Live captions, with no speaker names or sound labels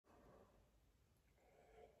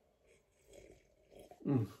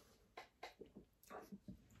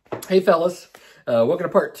Hey fellas, welcome to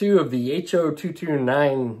part 2 of the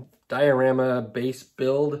HO229 diorama base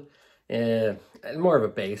build. More of a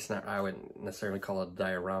base, I wouldn't necessarily call it a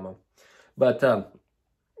diorama. But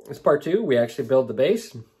it's part 2. We actually build the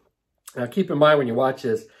base. Now keep in mind when you watch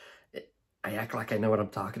this, I act like I know what I'm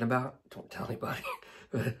talking about. Don't tell anybody.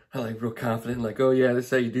 But I'm like real confident, like, oh yeah, this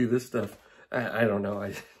is how you do this stuff. I don't know.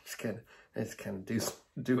 I just kind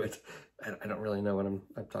of do it. I don't really know what I'm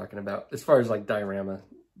talking about as far as like diorama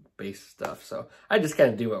base stuff. So I just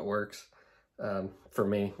kind of do what works for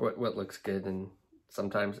me, what looks good, and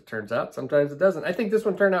sometimes it turns out, sometimes it doesn't. I think this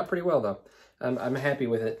one turned out pretty well though. I'm happy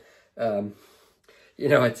with it. You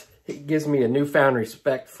know, it gives me a newfound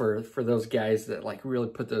respect for those guys that like really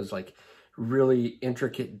put those like really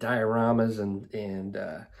intricate dioramas and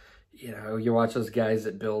you know, you watch those guys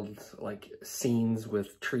that build like scenes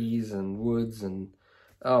with trees and woods, and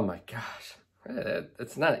oh my gosh,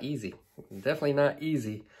 it's not easy. Definitely not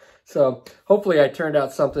easy. So hopefully I turned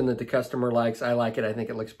out something that the customer likes. I like it. I think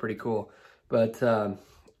it looks pretty cool. But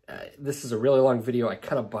this is a really long video. I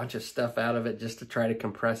cut a bunch of stuff out of it just to try to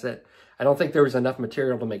compress it. I don't think there was enough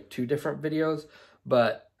material to make 2 different videos,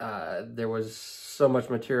 but there was so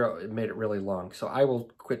much material, it made it really long. So I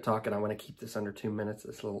will quit talking. I want to keep this under 2 minutes,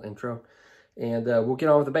 this little intro. And we'll get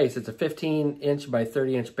on with the base. It's a 15-inch by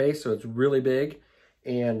 30-inch base, so it's really big.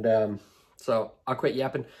 And so I'll quit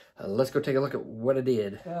yapping. Let's go take a look at what I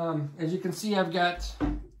did. As you can see, I've got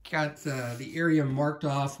the area marked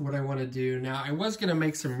off what I want to do. Now, I was going to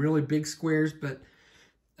make some really big squares, but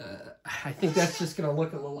I think that's just going to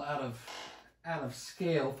look a little out of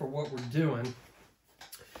scale for what we're doing.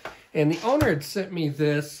 And the owner had sent me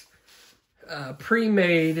this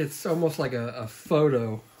pre-made. It's almost like a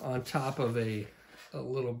photo on top of a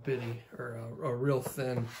little bitty or a real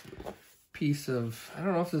thin piece of, I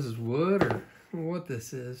don't know if this is wood or what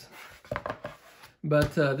this is,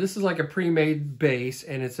 but this is like a pre-made base,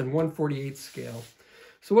 and it's in 1/48 scale.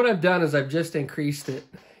 So what I've done is I've just increased the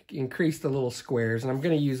little squares, and I'm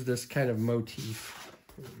going to use this kind of motif.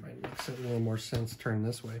 It might make a little more sense turn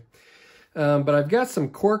this way. But I've got some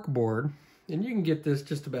cork board, and you can get this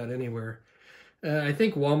just about anywhere. I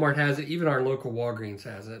think Walmart has it, even our local Walgreens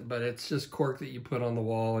has it, but it's just cork that you put on the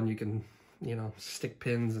wall, and you can, you know, stick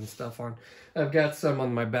pins and stuff on. I've got some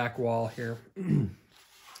on my back wall here.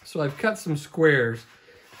 So I've cut some squares,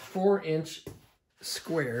 4-inch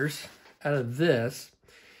squares out of this.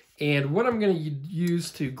 And what I'm going to use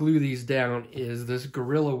to glue these down is this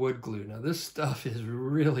Gorilla Wood glue. Now this stuff is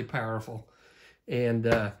really powerful.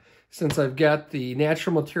 And since I've got the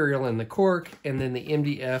natural material in the cork and then the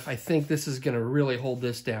MDF, I think this is going to really hold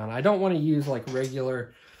this down. I don't want to use like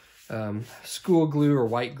regular school glue or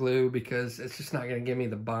white glue because it's just not going to give me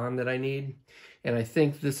the bond that I need. And I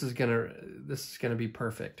think this is gonna be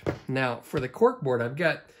perfect. Now for the cork board, I've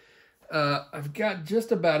got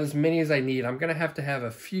just about as many as I need. I'm gonna have to have a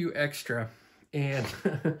few extra, and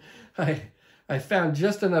I found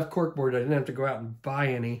just enough cork board. I didn't have to go out and buy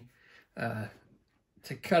any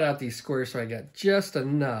to cut out these squares, so I got just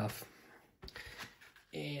enough.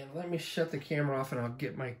 And let me shut the camera off, and I'll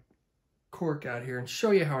get my cork out here and show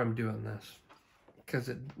you how I'm doing this, because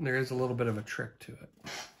there is a little bit of a trick to it.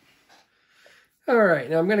 All right,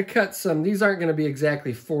 now I'm going to cut some. These aren't going to be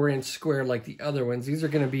exactly 4-inch square like the other ones. These are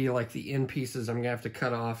going to be like the end pieces I'm going to have to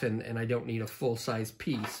cut off, and I don't need a full-size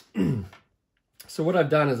piece. So what I've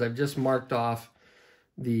done is I've just marked off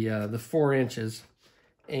the 4 inches,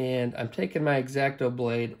 and I'm taking my X-Acto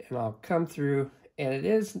blade, and I'll come through, and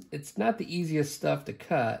it's not the easiest stuff to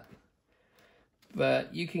cut,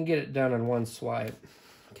 but you can get it done in one swipe,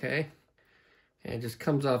 okay? And it just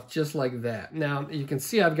comes off just like that. Now, you can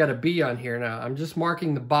see I've got a B on here now. I'm just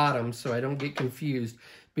marking the bottom so I don't get confused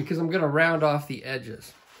because I'm going to round off the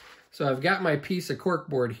edges. So I've got my piece of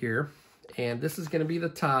corkboard here, and this is going to be the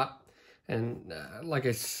top. And like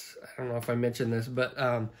I don't know if I mentioned this, but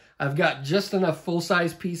I've got just enough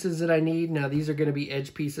full-size pieces that I need. Now, these are going to be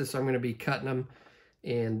edge pieces, so I'm going to be cutting them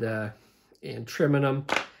and trimming them,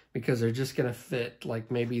 because they're just going to fit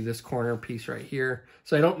like maybe this corner piece right here.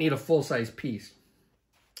 So I don't need a full-size piece.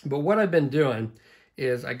 But what I've been doing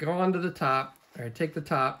is I go onto the top, or I take the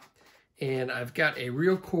top, and I've got a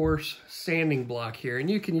real coarse sanding block here, and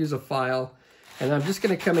you can use a file. And I'm just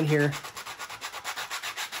going to come in here,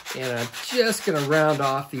 and I'm just going to round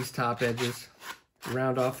off these top edges,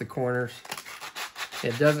 round off the corners.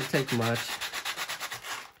 It doesn't take much.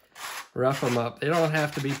 Rough them up. They don't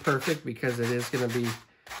have to be perfect because it is going to be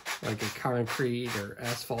like a concrete or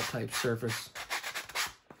asphalt type surface,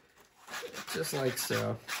 just like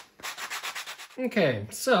so. Okay,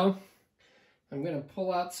 so I'm going to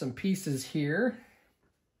pull out some pieces here,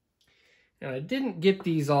 And I didn't get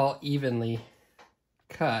these all evenly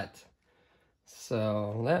cut,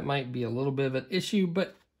 so that might be a little bit of an issue,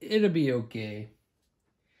 but it'll be okay.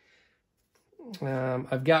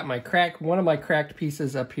 I've got my one of my cracked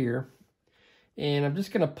pieces up here, and I'm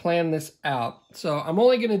just going to plan this out. So I'm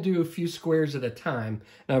only going to do a few squares at a time.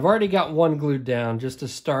 Now I've already got one glued down just to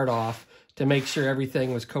start off to make sure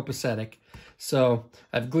everything was copacetic. So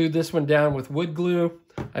I've glued this one down with wood glue.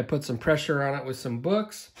 I put some pressure on it with some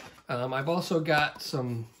books. I've also got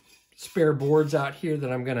some spare boards out here that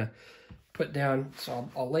I'm going to put down. So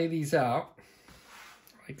I'll lay these out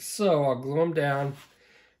like so. I'll glue them down,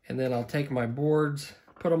 and then I'll take my boards,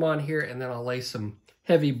 put them on here, and then I'll lay some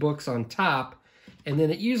heavy books on top. And then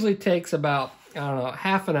it usually takes about, I don't know,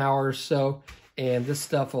 half an hour or so, and this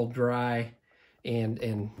stuff will dry.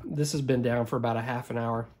 And this has been down for about a half an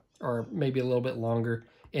hour, or maybe a little bit longer,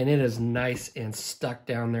 and it is nice and stuck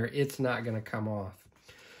down there. It's not going to come off.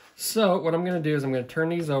 So what I'm going to do is I'm going to turn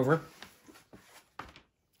these over,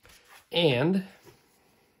 and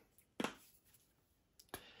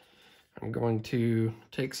I'm going to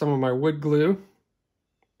take some of my wood glue,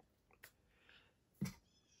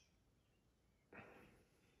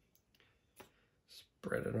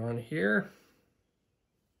 spread it on here.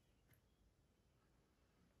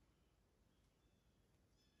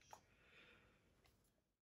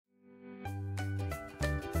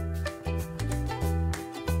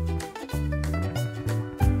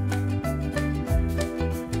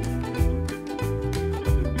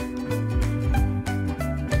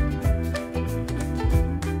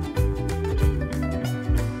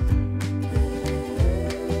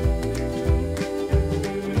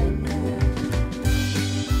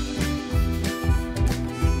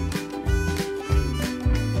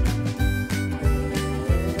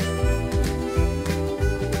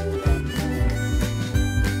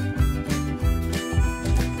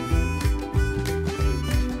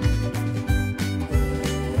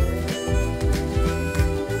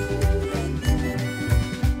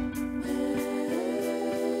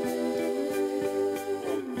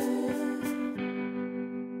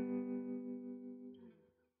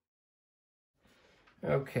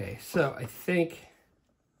 Okay, so I think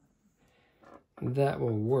that will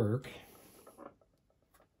work.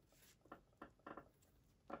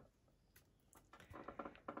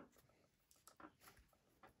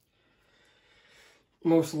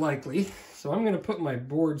 Most likely. So I'm going to put my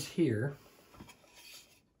boards here.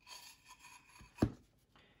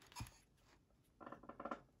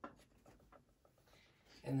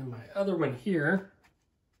 And then my other one here.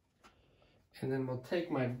 And then we'll take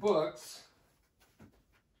my books.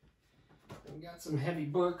 I've got some heavy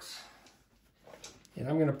books, and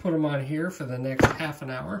I'm going to put them on here for the next half an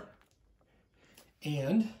hour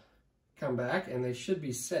and come back, and they should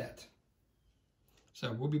be set.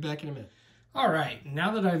 So we'll be back in a minute. All right,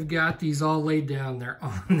 now that I've got these all laid down, they're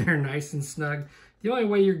on there nice and snug. The only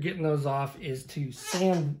way you're getting those off is to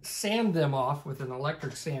sand them off with an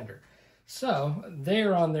electric sander. So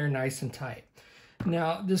they're on there nice and tight.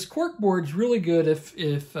 Now, this cork board's really good if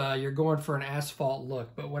you're going for an asphalt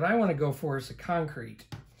look, but what I want to go for is a concrete.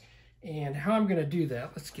 And how I'm going to do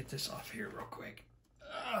that, let's get this off here real quick.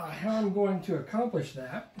 How I'm going to accomplish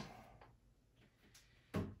that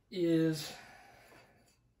is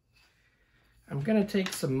I'm going to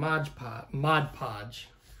take some Mod Podge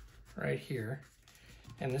right here,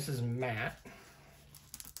 and this is matte.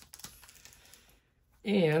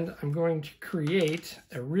 And I'm going to create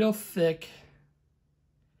a real thick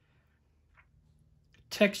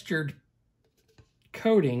textured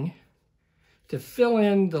coating to fill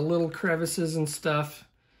in the little crevices and stuff,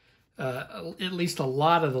 at least a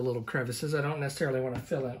lot of the little crevices. I don't necessarily want to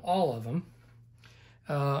fill in all of them.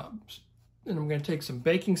 And I'm going to take some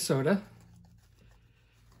baking soda,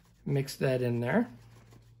 mix that in there.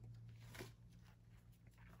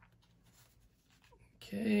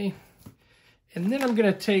 Okay. And then I'm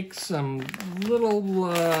going to take some little,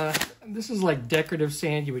 this is like decorative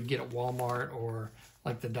sand you would get at Walmart or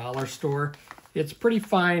like the dollar store. It's pretty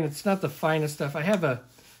fine. It's not the finest stuff. I have a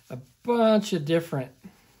bunch of different,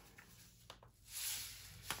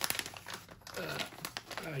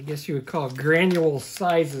 I guess you would call it granule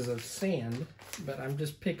sizes of sand, but I'm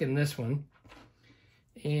just picking this one.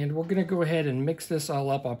 And we're going to go ahead and mix this all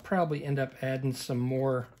up. I'll probably end up adding some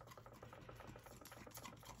more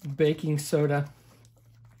baking soda,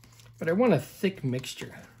 but I want a thick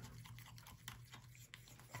mixture.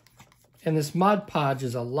 And this Mod Podge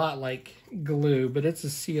is a lot like glue, but it's a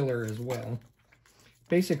sealer as well.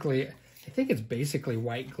 Basically, I think it's basically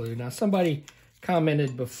white glue. Now, somebody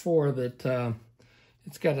commented before that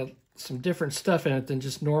it's got some different stuff in it than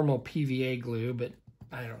just normal PVA glue, but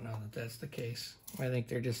I don't know that that's the case. I think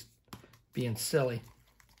they're just being silly.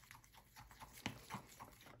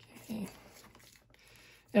 Okay.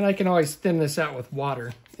 And I can always thin this out with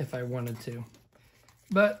water if I wanted to.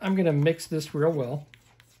 But I'm going to mix this real well.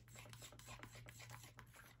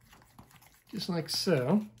 Just like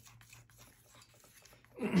so.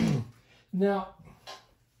 Now,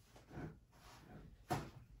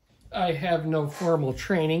 I have no formal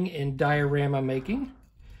training in diorama making,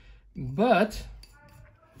 but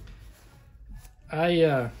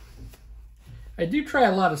I do try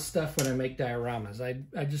a lot of stuff when I make dioramas.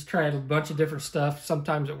 I just try a bunch of different stuff.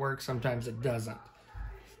 Sometimes it works, sometimes it doesn't.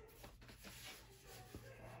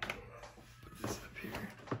 Put this up here.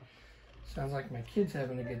 Sounds like my kid's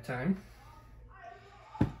having a good time.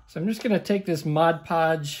 So I'm just going to take this Mod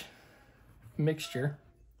Podge mixture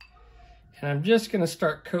and I'm just going to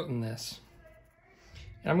start coating this.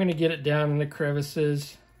 And I'm going to get it down in the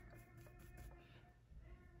crevices.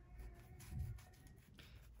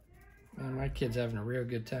 Man, my kid's having a real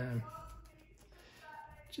good time.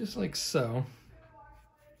 Just like so.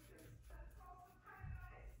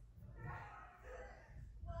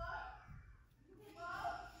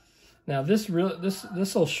 Now this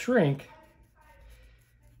will shrink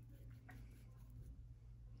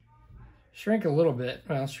a little bit.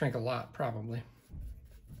 Well, shrink a lot probably.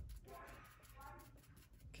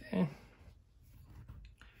 Okay.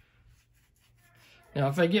 Now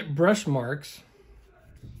if I get brush marks,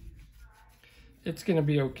 it's going to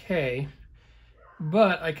be okay,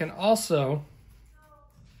 but I can also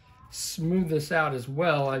smooth this out as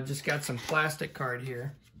well. I've just got some plastic card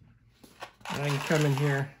here, and I can come in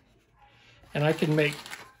here and I can make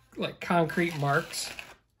like concrete marks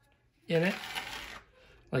in it,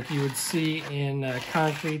 like you would see in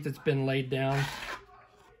concrete that's been laid down.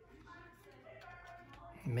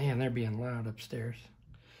 Man, they're being loud upstairs.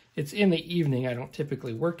 It's in the evening. I don't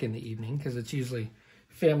typically work in the evening because it's usually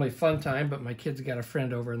family fun time, but my kids got a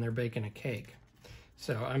friend over and they're baking a cake.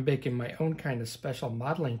 So I'm baking my own kind of special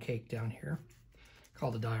modeling cake down here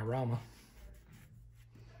called a diorama.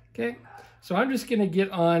 Okay, so I'm just gonna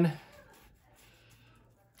get on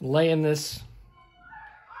laying this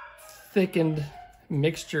thickened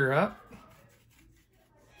mixture up.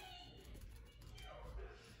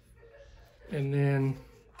 And then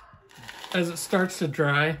as it starts to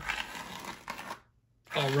dry,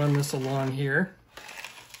 I'll run this along here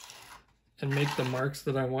and make the marks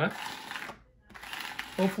that I want.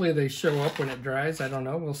 Hopefully they show up when it dries. I don't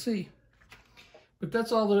know, we'll see. But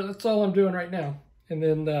that's all I'm doing right now. And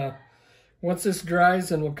then once this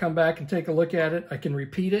dries, and we'll come back and take a look at it. I can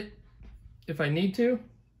repeat it if I need to,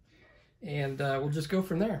 and we'll just go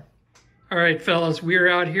from there. All right, fellas, we're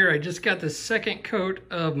out here. I just got the second coat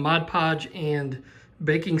of Mod Podge and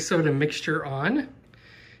baking soda mixture on.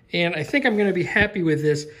 And I think I'm going to be happy with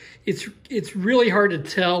this. It's really hard to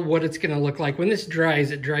tell what it's going to look like. When this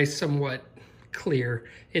dries, it dries somewhat clear.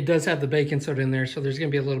 It does have the baking soda in there, so there's going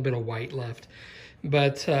to be a little bit of white left.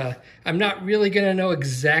 But I'm not really going to know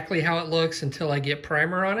exactly how it looks until I get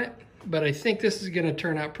primer on it. But I think this is going to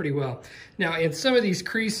turn out pretty well. Now, in some of these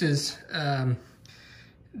creases,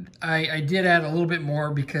 I did add a little bit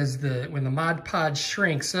more because when the Mod Podge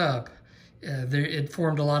shrinks up, it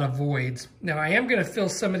formed a lot of voids. Now I am going to fill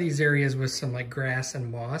some of these areas with some like grass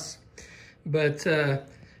and moss, but I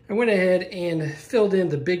went ahead and filled in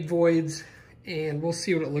the big voids, and we'll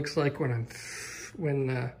see what it looks like when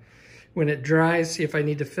it dries. See if I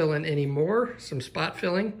need to fill in any more, some spot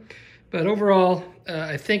filling. But overall,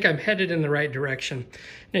 I think I'm headed in the right direction.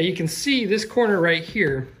 Now you can see this corner right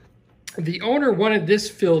here. The owner wanted this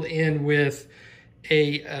filled in with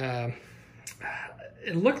it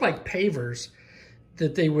looked like pavers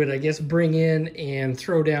that they would, I guess, bring in and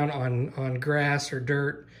throw down on grass or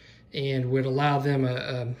dirt, and would allow them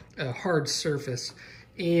a hard surface.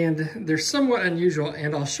 And they're somewhat unusual,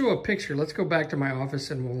 and I'll show a picture. Let's go back to my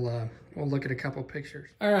office and we'll look at a couple pictures.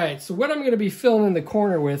 All right, so what I'm going to be filling in the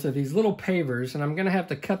corner with are these little pavers, and I'm going to have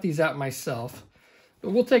to cut these out myself. But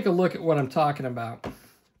we'll take a look at what I'm talking about.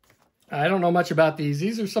 I don't know much about these.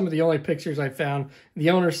 These are some of the only pictures I found. The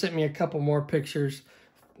owner sent me a couple more pictures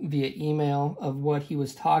via email of what he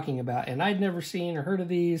was talking about, and I'd never seen or heard of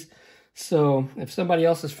these. So if somebody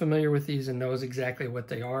else is familiar with these and knows exactly what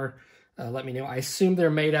they are, let me know. I assume they're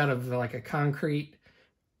made out of like a concrete.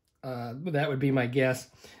 That would be my guess.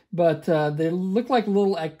 But they look like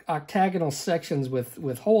little octagonal sections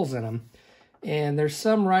with holes in them. And there's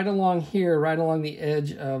some right along here, right along the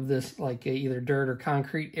edge of this, like either dirt or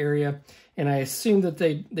concrete area. And I assume that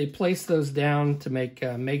they place those down to make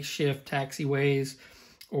makeshift taxiways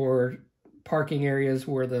or parking areas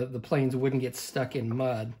where the planes wouldn't get stuck in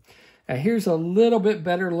mud. Now here's a little bit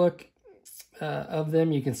better look of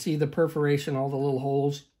them. You can see the perforation, all the little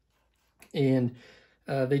holes, and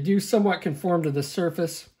they do somewhat conform to the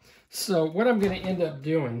surface. So what I'm going to end up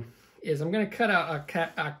doing is I'm going to cut out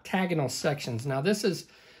octagonal sections. Now this is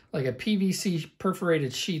like a PVC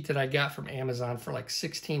perforated sheet that I got from Amazon for like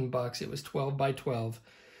 16 bucks. It was 12 by 12.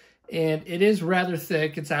 And it is rather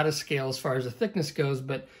thick. It's out of scale as far as the thickness goes,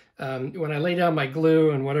 but when I lay down my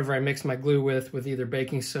glue and whatever I mix my glue with either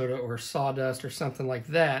baking soda or sawdust or something like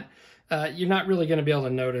that, you're not really going to be able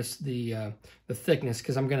to notice the thickness,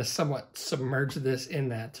 because I'm going to somewhat submerge this in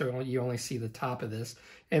that, so you only see the top of this.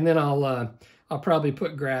 And then I'll probably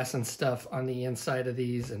put grass and stuff on the inside of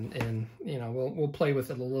these, and you know, we'll play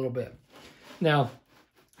with it a little bit. Now,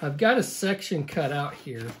 I've got a section cut out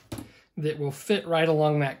here that will fit right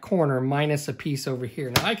along that corner, minus a piece over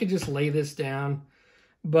here. Now, I could just lay this down,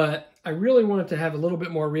 but I really want it to have a little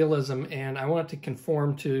bit more realism, and I want it to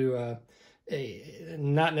conform to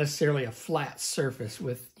not necessarily a flat surface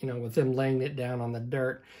with, you know, with them laying it down on the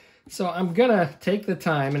dirt. So I'm gonna take the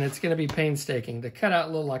time, and it's gonna be painstaking, to cut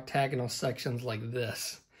out little octagonal sections like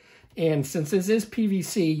this. And since this is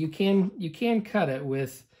PVC, you can cut it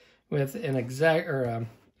with an exact, or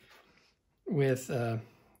with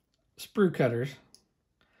sprue cutters,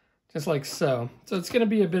 just like so. So it's gonna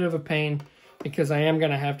be a bit of a pain, because I am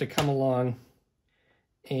gonna have to come along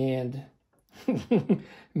and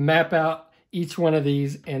map out each one of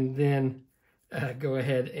these and then go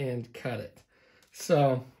ahead and cut it.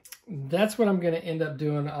 So that's what I'm going to end up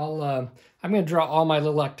doing. I'm going to draw all my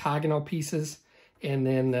little octagonal pieces, and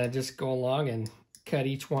then just go along and cut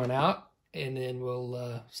each one out, and then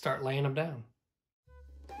we'll start laying them down.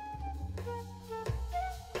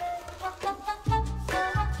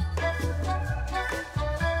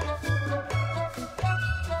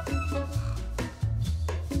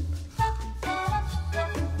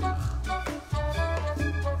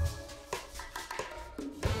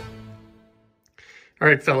 All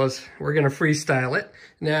right, fellas, we're gonna freestyle it.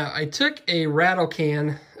 Now, I took a rattle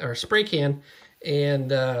can, or spray can,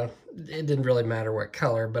 and it didn't really matter what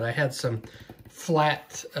color, but I had some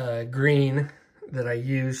flat green that I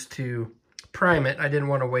used to prime it. I didn't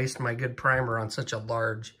want to waste my good primer on such a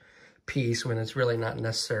large piece when it's really not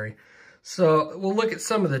necessary. So we'll look at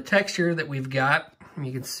some of the texture that we've got.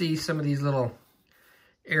 You can see some of these little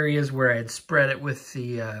areas where I had spread it with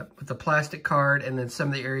the plastic card, and then some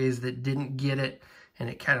of the areas that didn't get it, and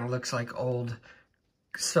it kind of looks like old,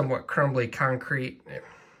 somewhat crumbly concrete.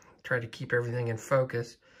 Try to keep everything in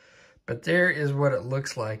focus. But there is what it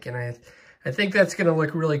looks like, and I think that's going to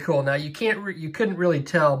look really cool. Now, you couldn't really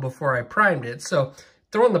tell before I primed it, so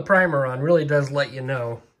throwing the primer on really does let you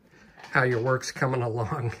know how your work's coming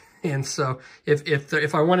along. And so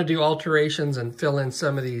if I want to do alterations and fill in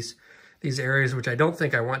some of these areas, which I don't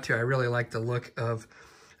think I want to, I really like the look of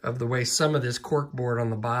the way some of this cork board on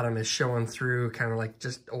the bottom is showing through, kind of like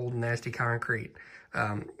just old nasty concrete.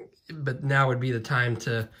 But now would be the time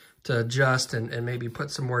to adjust and maybe put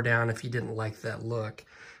some more down if you didn't like that look.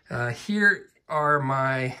 Here are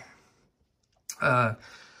my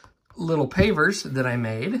little pavers that I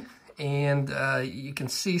made, and you can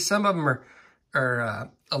see some of them are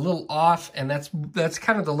a little off, and that's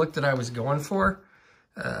kind of the look that I was going for.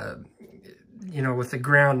 You know, with the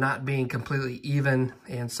ground not being completely even,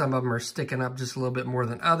 and some of them are sticking up just a little bit more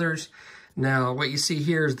than others. Now, what you see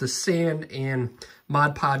here is the sand and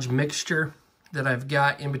Mod Podge mixture that I've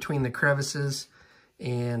got in between the crevices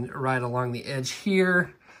and right along the edge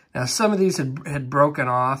here. Now, some of these had broken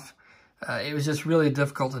off. It was just really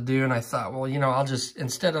difficult to do, and I thought, well, you know, I'll just,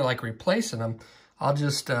 instead of like replacing them, I'll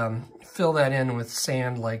just fill that in with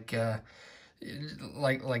sand like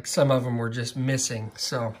some of them were just missing.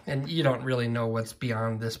 So, and you don't really know what's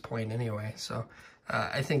beyond this point anyway. So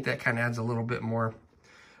I think that kind of adds a little bit more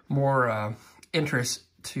interest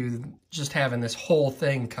to just having this whole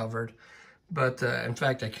thing covered. But in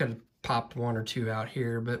fact, I could have popped one or two out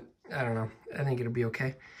here, but I don't know. I think it'll be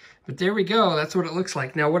okay. But there we go. That's what it looks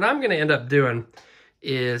like. Now, what I'm going to end up doing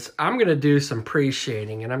is I'm going to do some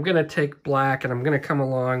pre-shading, and I'm going to take black, and I'm going to come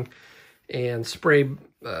along and spray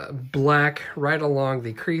black right along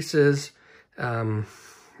the creases.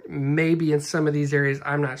 Maybe in some of these areas,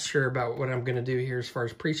 I'm not sure about what I'm going to do here as far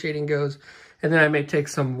as pre-shading goes. And then I may take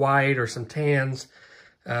some white or some tans,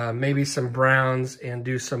 maybe some browns, and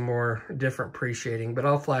do some more different pre-shading. But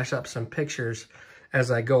I'll flash up some pictures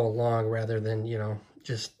as I go along, rather than, you know,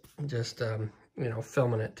 just you know,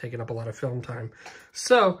 filming it, taking up a lot of film time.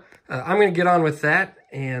 So I'm going to get on with that,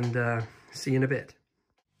 and see you in a bit.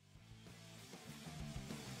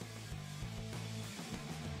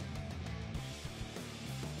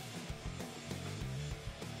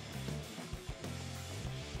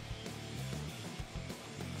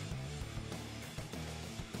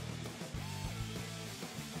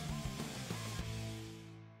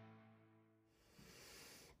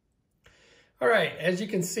 All right, as you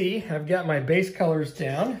can see, I've got my base colors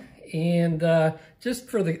down, and just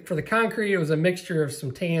for the concrete, it was a mixture of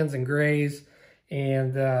some tans and grays,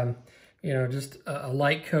 and you know, just a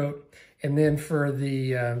light coat. And then for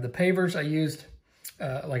the pavers, I used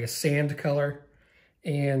like a sand color.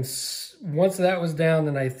 And once that was down,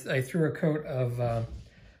 then I threw a coat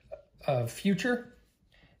of Future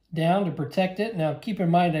down to protect it. Now, keep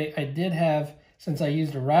in mind, I did have, since I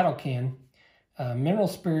used a rattle can, mineral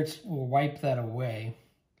spirits will wipe that away.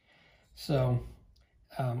 So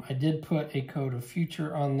I did put a coat of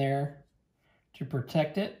Future on there to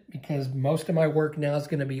protect it, because most of my work now is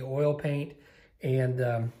going to be oil paint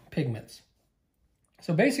and pigments.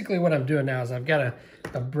 So basically what I'm doing now is I've got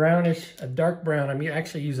a brownish, a dark brown. I'm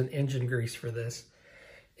actually using engine grease for this.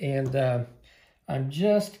 And I'm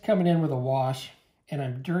just coming in with a wash, and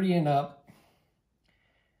I'm dirtying up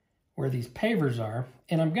where these pavers are.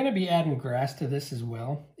 And I'm going to be adding grass to this as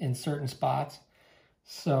well in certain spots.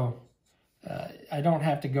 So I don't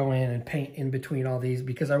have to go in and paint in between all these,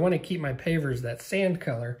 because I want to keep my pavers that sand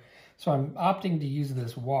color. So I'm opting to use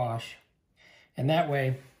this wash. And that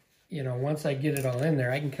way, you know, once I get it all in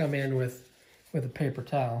there, I can come in with a paper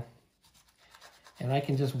towel, and I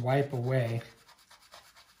can just wipe away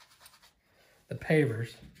the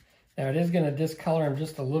pavers. Now, it is going to discolor them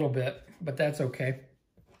just a little bit, but that's okay.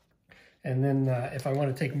 And then if I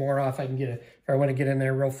want to take more off, I can if I want to get in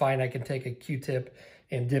there real fine, I can take a Q-tip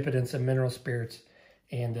and dip it in some mineral spirits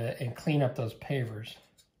and clean up those pavers.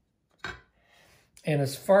 And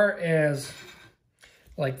as far as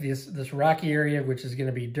like this rocky area, which is going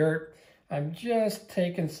to be dirt, I'm just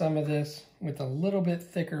taking some of this with a little bit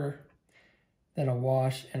thicker than a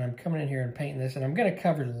wash, and I'm coming in here and painting this, and I'm going to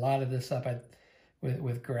cover a lot of this up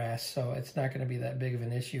with grass, so it's not going to be that big of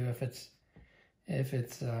an issue if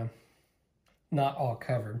it's not all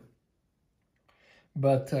covered.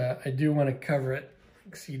 But I do want to cover it.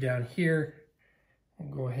 You can see down here, I'll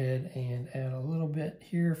go ahead and add a little bit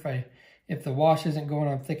here. If the wash isn't going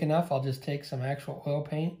on thick enough, I'll just take some actual oil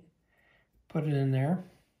paint, put it in there.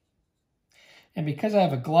 And because I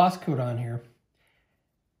have a gloss coat on here,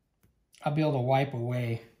 I'll be able to wipe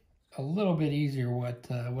away a little bit easier what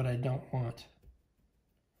I don't want.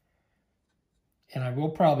 And I will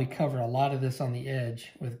probably cover a lot of this on the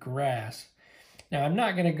edge with grass. Now, I'm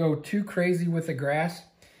not going to go too crazy with the grass,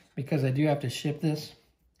 because I do have to ship this.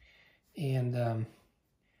 And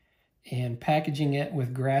packaging it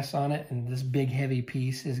with grass on it, and this big heavy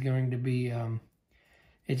piece is going to be,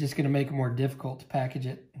 it's just going to make it more difficult to package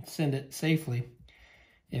it and send it safely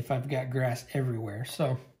if I've got grass everywhere.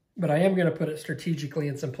 So, but I am going to put it strategically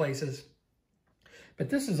in some places. But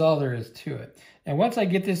this is all there is to it. And once I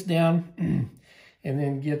get this down and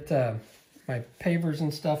then get my pavers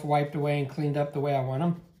and stuff wiped away and cleaned up the way I want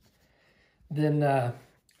them, then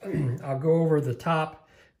I'll go over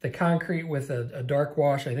the concrete with a dark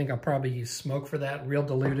wash. I think I'll probably use smoke for that, real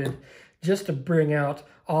diluted, just to bring out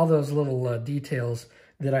all those little details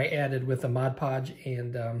that I added with the Mod Podge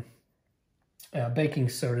and baking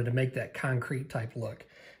soda to make that concrete type look.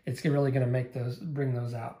 It's really going to bring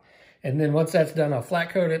those out. And then once that's done, I'll flat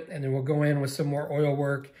coat it, and then we'll go in with some more oil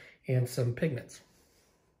work and some pigments.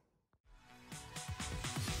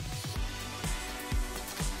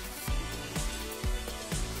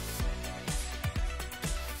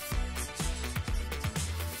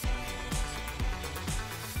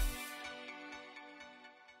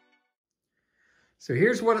 So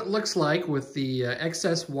here's what it looks like with the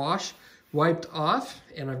excess wash wiped off,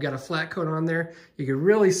 and I've got a flat coat on there. You can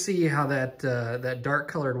really see how that dark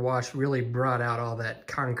colored wash really brought out all that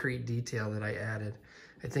concrete detail that I added.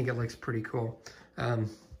 I think it looks pretty cool.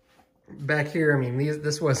 Back here, I mean,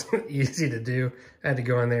 this wasn't easy to do. I had to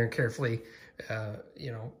go in there and carefully,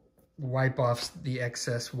 you know, wipe off the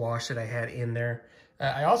excess wash that I had in there.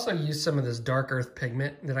 I also used some of this dark earth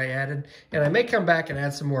pigment that I added, and I may come back and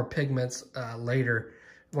add some more pigments later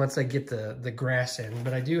once I get the grass in.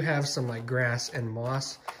 But I do have some like grass and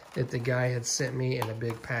moss that the guy had sent me in a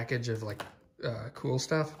big package of like cool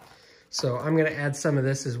stuff. So I'm gonna add some of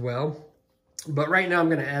this as well. But right now I'm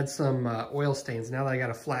gonna add some oil stains. Now that I got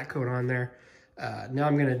a flat coat on there, now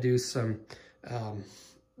I'm gonna do some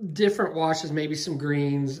different washes, maybe some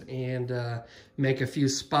greens, and make a few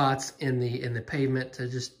spots in the pavement to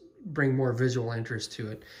just bring more visual interest to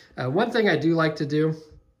it. One thing I do like to do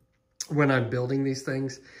when I'm building these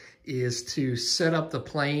things is to set up the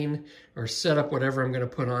plane or set up whatever I'm going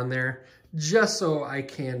to put on there, just so I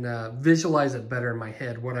can visualize it better in my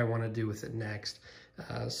head what I want to do with it next.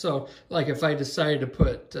 So like if I decided to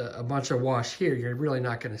put a bunch of wash here, you're really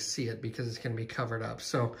not going to see it because it's going to be covered up.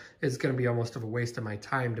 So it's going to be almost of a waste of my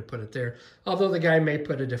time to put it there. Although the guy may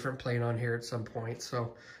put a different plane on here at some point,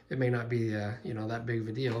 so it may not be you know, that big of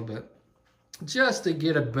a deal, but just to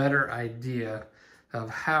get a better idea of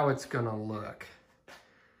how it's going to look.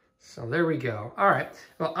 So there we go. All right.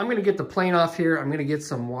 Well, I'm going to get the plane off here. I'm going to get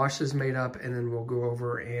some washes made up, and then we'll go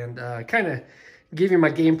over and kind of give you my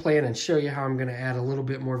game plan and show you how I'm going to add a little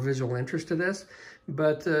bit more visual interest to this.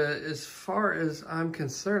 But as far as I'm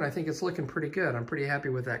concerned, I think it's looking pretty good. I'm pretty happy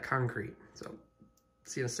with that concrete. So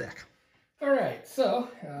see you in a sec. All right. So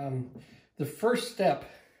the first step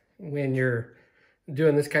when you're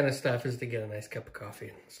doing this kind of stuff is to get a nice cup of coffee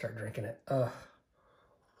and start drinking it.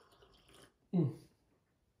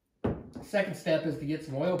 Second step is to get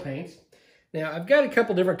some oil paints. Now I've got a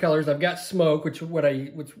couple different colors. I've got smoke, which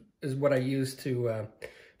is what I use to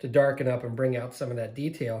darken up and bring out some of that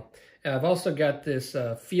detail. And I've also got this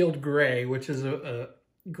field gray, which is a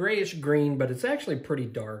grayish green, but it's actually pretty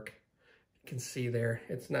dark. You can see there.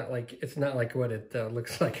 It's not like what it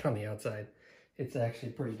looks like on the outside. It's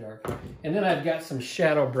actually pretty dark. And then I've got some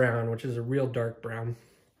shadow brown, which is a real dark brown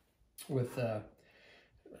with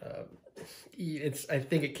I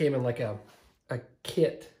think it came in like a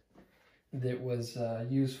kit that was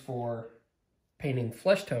used for painting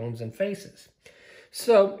flesh tones and faces.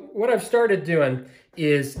 So what I've started doing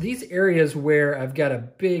is these areas where I've got a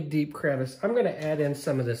big deep crevice, I'm going to add in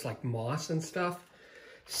some of this like moss and stuff.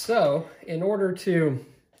 So in order to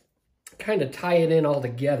kind of tie it in all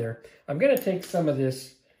together, I'm going to take some of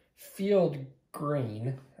this field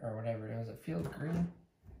green, or whatever it is. Is it field green?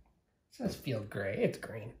 It says field gray. It's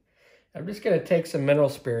green. I'm just going to take some mineral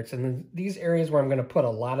spirits, and then these areas where I'm going to put a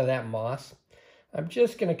lot of that moss, I'm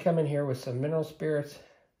just going to come in here with some mineral spirits,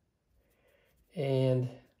 and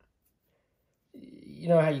you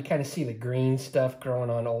know how you kind of see the green stuff growing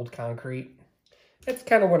on old concrete? That's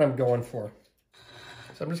kind of what I'm going for.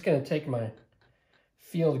 So I'm just going to take my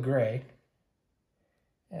field gray,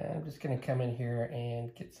 and I'm just going to come in here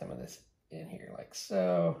and get some of this in here like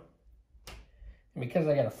so. And because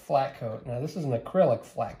I got a flat coat, now this is an acrylic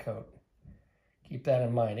flat coat. Keep that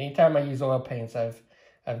in mind. Anytime I use oil paints, I've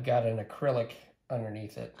got an acrylic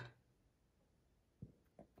underneath it.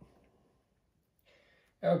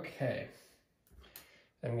 Okay.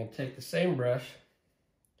 I'm going to take the same brush,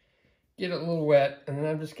 get it a little wet, and then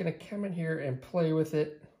I'm just going to come in here and play with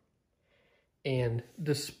it and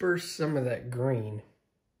disperse some of that green.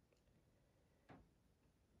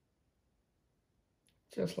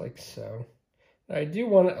 Just like so. Now, I do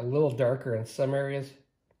want it a little darker in some areas.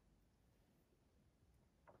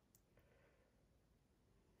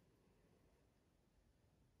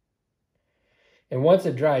 And once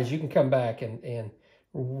it dries, you can come back and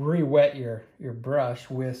re-wet your brush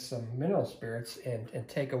with some mineral spirits and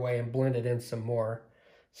take away and blend it in some more.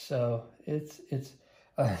 So it's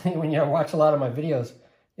when you watch a lot of my videos,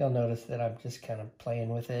 you'll notice that I'm just kind of playing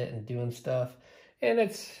with it and doing stuff. And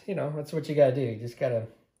it's, you know, that's what you gotta do. You just gotta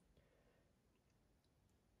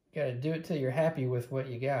do it till you're happy with what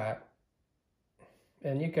you got.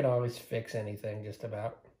 And you can always fix anything just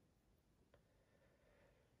about.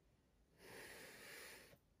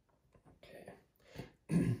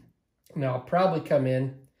 Now I'll probably come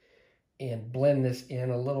in and blend this in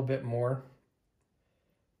a little bit more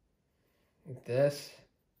like this,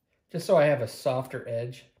 just so I have a softer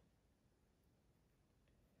edge.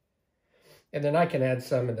 And then I can add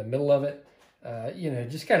some in the middle of it, you know,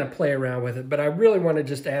 just kind of play around with it. But I really want to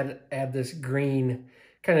just add this green,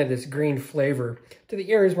 kind of this green flavor to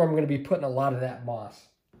the areas where I'm going to be putting a lot of that moss.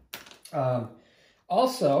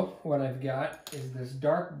 Also, what I've got is this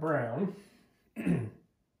dark brown.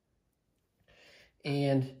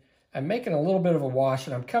 And I'm making a little bit of a wash,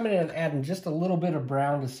 and I'm coming in and adding just a little bit of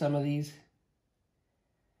brown to some of these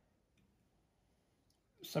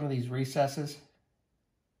recesses.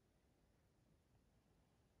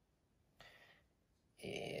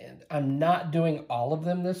 And I'm not doing all of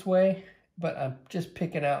them this way, but I'm just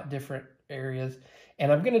picking out different areas.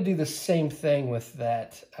 And I'm going to do the same thing with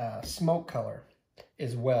that smoke color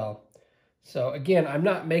as well. So again, I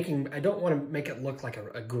don't want to make it look like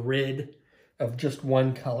a grid of just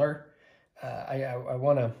one color. I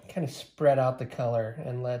want to kind of spread out the color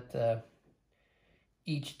and let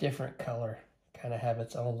each different color kind of have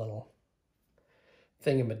its own little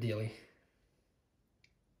thingamadealy.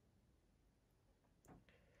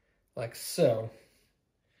 Like so.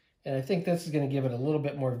 And I think this is going to give it a little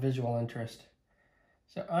bit more visual interest.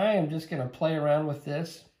 So I am just going to play around with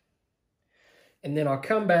this. And then I'll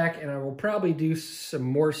come back and I will probably do some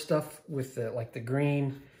more stuff with like the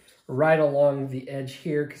green right along the edge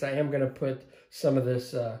here, because I am going to put some of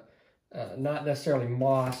this, not necessarily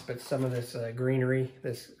moss, but some of this greenery,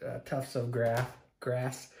 this tufts of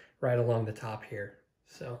grass right along the top here.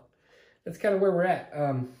 So that's kind of where we're at.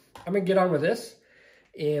 I'm going to get on with this,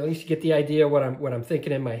 and at least you get the idea what I'm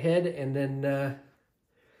thinking in my head, and then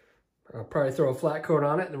I'll probably throw a flat coat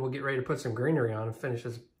on it, and then we'll get ready to put some greenery on and finish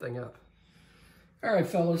this thing up. All right,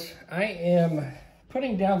 fellas, I am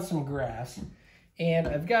putting down some grass, and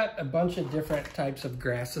I've got a bunch of different types of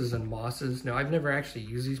grasses and mosses. Now, I've never actually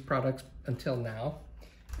used these products until now,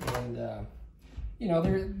 and you know,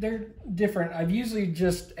 they're different. I've usually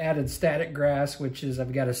just added static grass, which is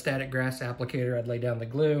I've got a static grass applicator. I'd lay down the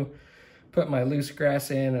glue, put my loose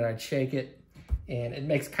grass in, and I'd shake it, and it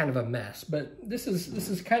makes kind of a mess. But this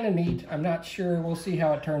is kind of neat. I'm not sure. We'll see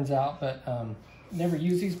how it turns out, but never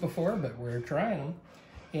used these before, but we're trying them.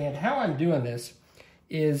 And how I'm doing this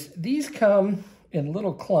is these come in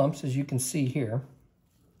little clumps, as you can see here.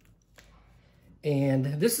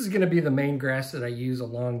 And this is going to be the main grass that I use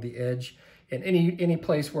along the edge and any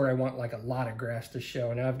place where I want like a lot of grass to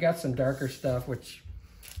show. Now I've got some darker stuff, which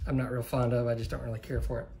I'm not real fond of. I just don't really care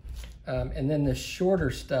for it. And then this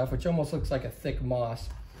shorter stuff, which almost looks like a thick moss.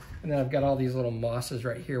 And then I've got all these little mosses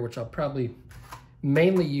right here, which I'll probably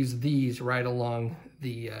mainly use these right along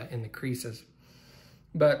the in the creases.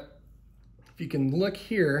 But if you can look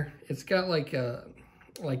here, it's got like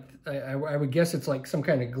I would guess it's like some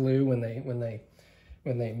kind of glue when they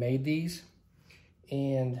made these.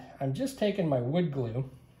 And I'm just taking my wood glue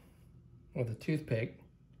with a toothpick,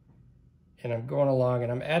 and I'm going along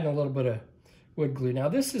and I'm adding a little bit of wood glue. Now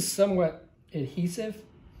this is somewhat adhesive,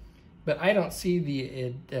 but I don't see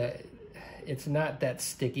it's not that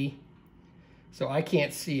sticky. So I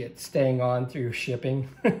can't see it staying on through shipping.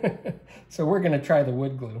 So we're gonna try the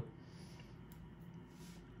wood glue.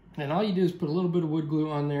 And all you do is put a little bit of wood glue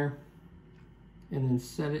on there and then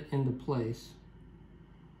set it into place.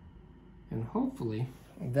 And hopefully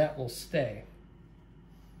that will stay.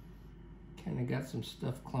 Kind of got some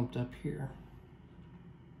stuff clumped up here.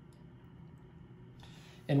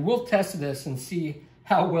 And we'll test this and see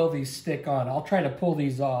how well these stick on. I'll try to pull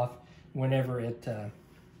these off whenever it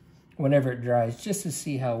dries, just to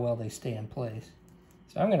see how well they stay in place.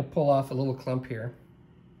 So I'm going to pull off a little clump here.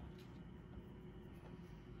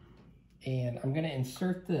 And I'm going to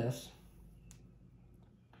insert these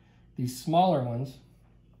smaller ones.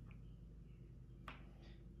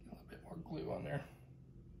 A little bit more glue on there.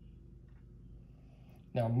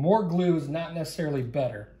 Now, more glue is not necessarily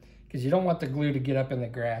better, because you don't want the glue to get up in the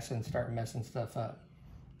grass and start messing stuff up.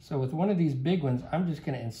 So with one of these big ones, I'm just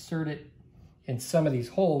going to insert it in some of these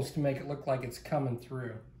holes to make it look like it's coming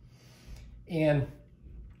through. And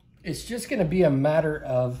it's just going to be a matter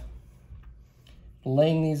of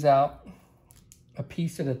laying these out a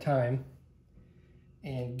piece at a time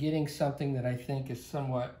and getting something that I think is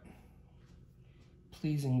somewhat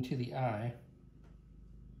pleasing to the eye.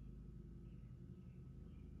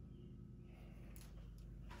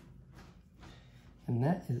 And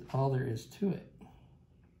that is all there is to it.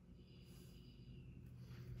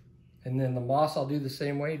 And then the moss I'll do the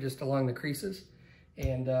same way, just along the creases.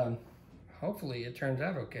 And hopefully it turns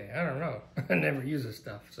out okay. I don't know. I never use this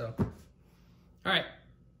stuff, so. All right,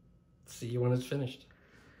 see you when it's finished.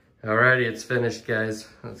 Alrighty, it's finished, guys.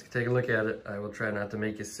 Let's take a look at it. I will try not to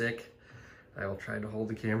make you sick. I will try to hold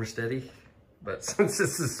the camera steady. But since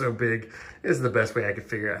this is so big, this is the best way I could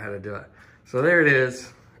figure out how to do it. So there it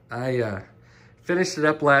is. I finished it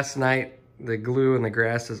up last night. The glue and the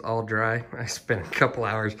grass is all dry. I spent a couple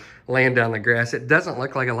hours laying down the grass. It doesn't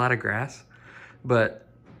look like a lot of grass, but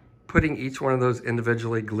putting each one of those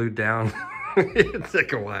individually glued down, it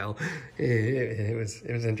took a while. It was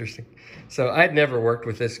interesting. So I'd never worked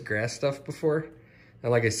with this grass stuff before.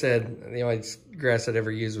 And like I said, the only grass I'd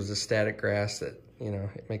ever used was a static grass that, you know,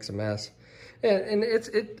 it makes a mess. And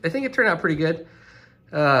I think it turned out pretty good.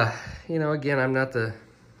 You know, again, I'm not the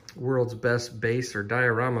world's best base or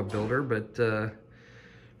diorama builder, but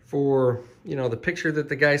for, you know, the picture that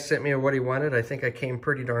the guy sent me of what he wanted, I think I came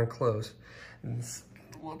pretty darn close.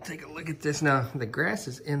 We'll take a look at this now. The grass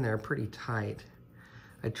is in there pretty tight.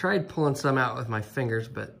 I tried pulling some out with my fingers,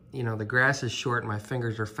 but you know, the grass is short and my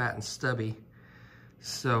fingers are fat and stubby.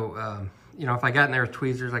 So, you know, if I got in there with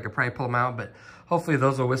tweezers, I could probably pull them out, but hopefully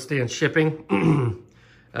those will withstand shipping.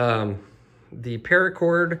 The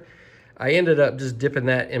paracord, I ended up just dipping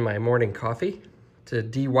that in my morning coffee to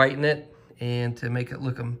de-whiten it and to make it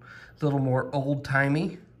look a little more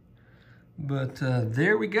old-timey. But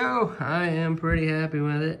there we go. I am pretty happy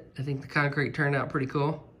with it. I think the concrete turned out pretty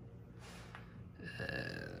cool.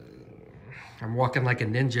 I'm walking like a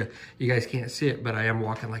ninja. You guys can't see it, but I am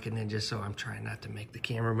walking like a ninja, so I'm trying not to make the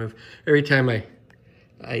camera move. Every time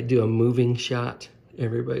I do a moving shot,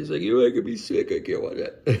 everybody's like, "You make me sick, I can't watch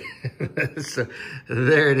it." So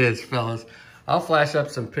there it is, fellas. I'll flash up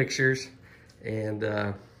some pictures, and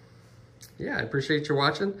yeah, I appreciate you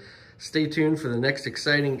watching. Stay tuned for the next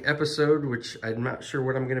exciting episode, which I'm not sure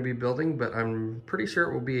what I'm going to be building, but I'm pretty sure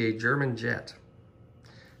it will be a German jet.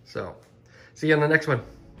 So, see you on the next one.